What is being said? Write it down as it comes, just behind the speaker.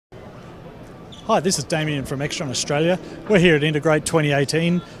Hi, this is Damien from Extron Australia. We're here at Integrate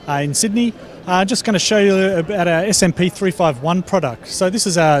 2018 in Sydney. Just going to show you about our SMP 351 product. So this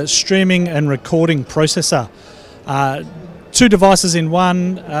is our streaming and recording processor. Two devices in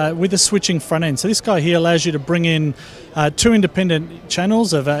one with a switching front end. So this guy here allows you to bring in two independent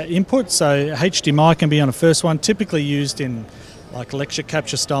channels of input. So HDMI can be on a first one, typically used in like lecture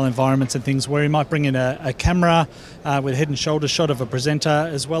capture style environments and things where you might bring in a camera with head and shoulder shot of a presenter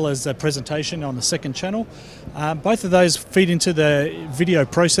as well as a presentation on the second channel. Both of those feed into the video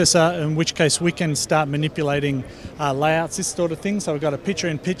processor, in which case we can start manipulating layouts, this sort of thing. So we've got a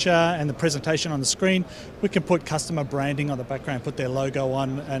picture-in-picture and the presentation on the screen. We can put customer branding on the background, put their logo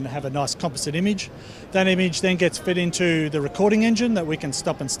on and have a nice composite image. That image then gets fed into the recording engine that we can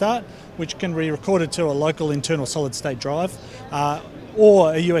stop and start, which can be recorded to a local internal solid-state drive.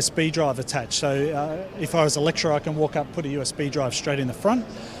 Or a USB drive attached. So if I was a lecturer, I can walk up, put a USB drive straight in the front.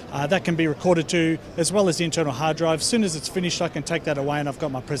 That can be recorded to, as well as the internal hard drive. As soon as it's finished, I can take that away and I've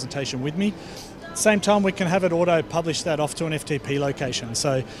got my presentation with me. Same time, we can have it auto-publish that off to an FTP location.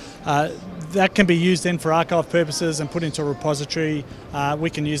 So that can be used then for archive purposes and put into a repository. We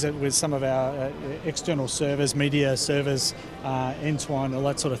can use it with some of our external servers, media servers, Entwine, all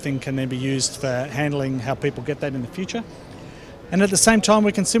that sort of thing can then be used for handling how people get that in the future. And at the same time,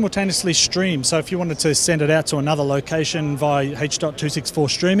 we can simultaneously stream. So if you wanted to send it out to another location via H.264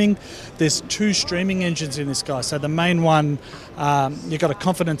 streaming, there's two streaming engines in this guy. So the main one, you've got a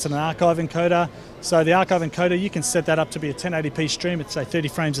confidence and an archive encoder. So the archive encoder, you can set that up to be a 1080p stream at say 30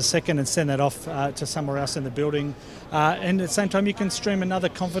 frames a second and send that off to somewhere else in the building. And at the same time, you can stream another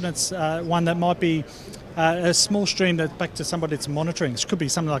confidence one that might be a small stream that's back to somebody that's monitoring. This could be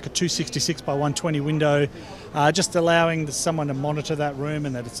something like a 266 by 120 window, just allowing someone to monitor that room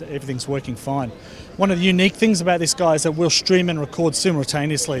and that everything's working fine. One of the unique things about this guy is that we'll stream and record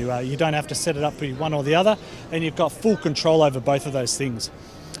simultaneously. You don't have to set it up for one or the other, and you've got full control over both of those things.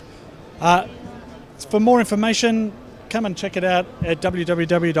 For more information, come and check it out at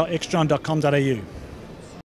www.extron.com.au.